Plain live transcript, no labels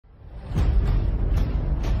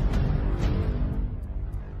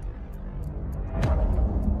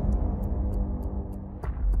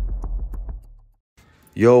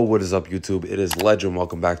Yo, what is up, YouTube? It is Legend.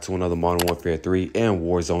 Welcome back to another Modern Warfare 3 and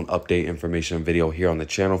Warzone update information video here on the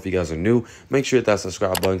channel. If you guys are new, make sure you hit that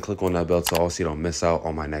subscribe button, click on that bell so you don't miss out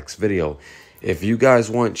on my next video. If you guys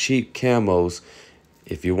want cheap camos,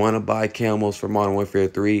 if you want to buy camos for Modern Warfare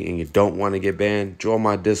 3 and you don't want to get banned, join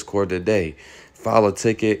my Discord today. File a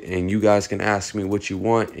ticket and you guys can ask me what you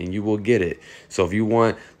want and you will get it. So if you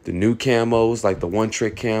want the new camos like the One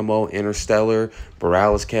Trick Camo, Interstellar,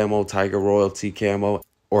 Borealis Camo, Tiger Royalty Camo,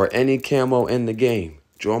 or any camo in the game,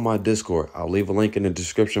 join my Discord. I'll leave a link in the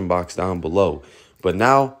description box down below. But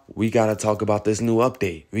now we got to talk about this new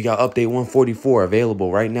update. We got update 144 available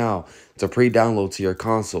right now to pre-download to your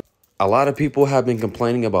console. A lot of people have been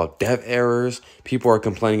complaining about dev errors. People are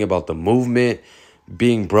complaining about the movement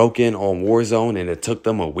being broken on Warzone, and it took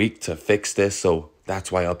them a week to fix this. So that's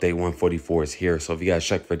why update 144 is here. So if you guys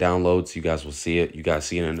check for downloads, you guys will see it. You guys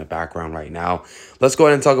see it in the background right now. Let's go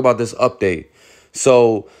ahead and talk about this update.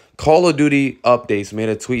 So Call of Duty Updates made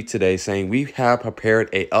a tweet today saying we have prepared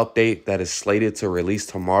a update that is slated to release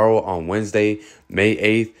tomorrow on Wednesday, May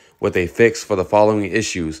 8th, with a fix for the following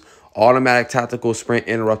issues: automatic tactical sprint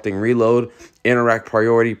interrupting reload, interact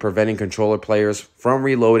priority preventing controller players from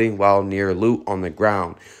reloading while near loot on the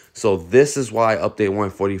ground. So this is why update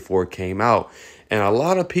 144 came out. And a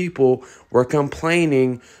lot of people were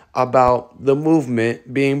complaining about the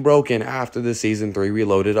movement being broken after the Season 3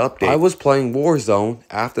 Reloaded update. I was playing Warzone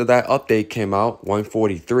after that update came out,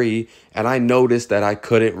 143, and I noticed that I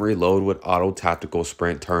couldn't reload with auto tactical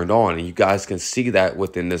sprint turned on. And you guys can see that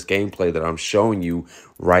within this gameplay that I'm showing you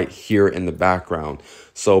right here in the background.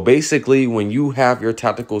 So basically, when you have your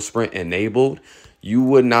tactical sprint enabled, you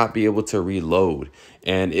would not be able to reload,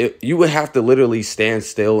 and you would have to literally stand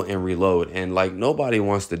still and reload. And like, nobody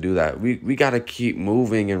wants to do that. We got to keep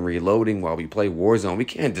moving and reloading while we play Warzone. We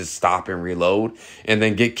can't just stop and reload and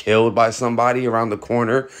then get killed by somebody around the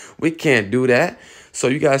corner. We can't do that. So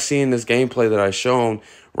you guys seeing this gameplay that I've shown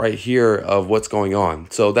right here of what's going on.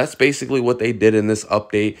 So that's basically what they did in this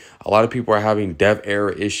update. A lot of people are having dev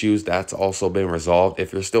error issues. That's also been resolved.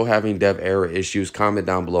 If you're still having dev error issues, comment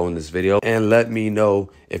down below in this video and let me know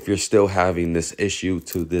if you're still having this issue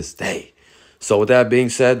to this day. So with that being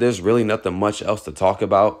said, there's really nothing much else to talk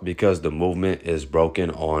about because the movement is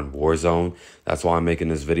broken on Warzone. That's why I'm making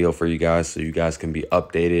this video for you guys, so you guys can be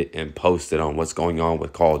updated and posted on what's going on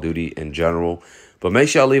with Call of Duty in general. But make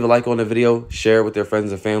sure y'all leave a like on the video, share it with your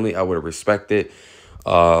friends and family. I would respect it.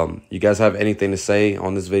 You guys have anything to say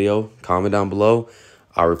on this video, comment down below.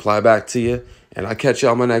 I'll reply back to you, and I'll catch you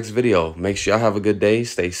on my next video. Make sure y'all have a good day,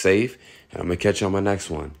 stay safe, and I'm going to catch you on my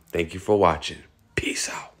next one. Thank you for watching. Peace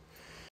out.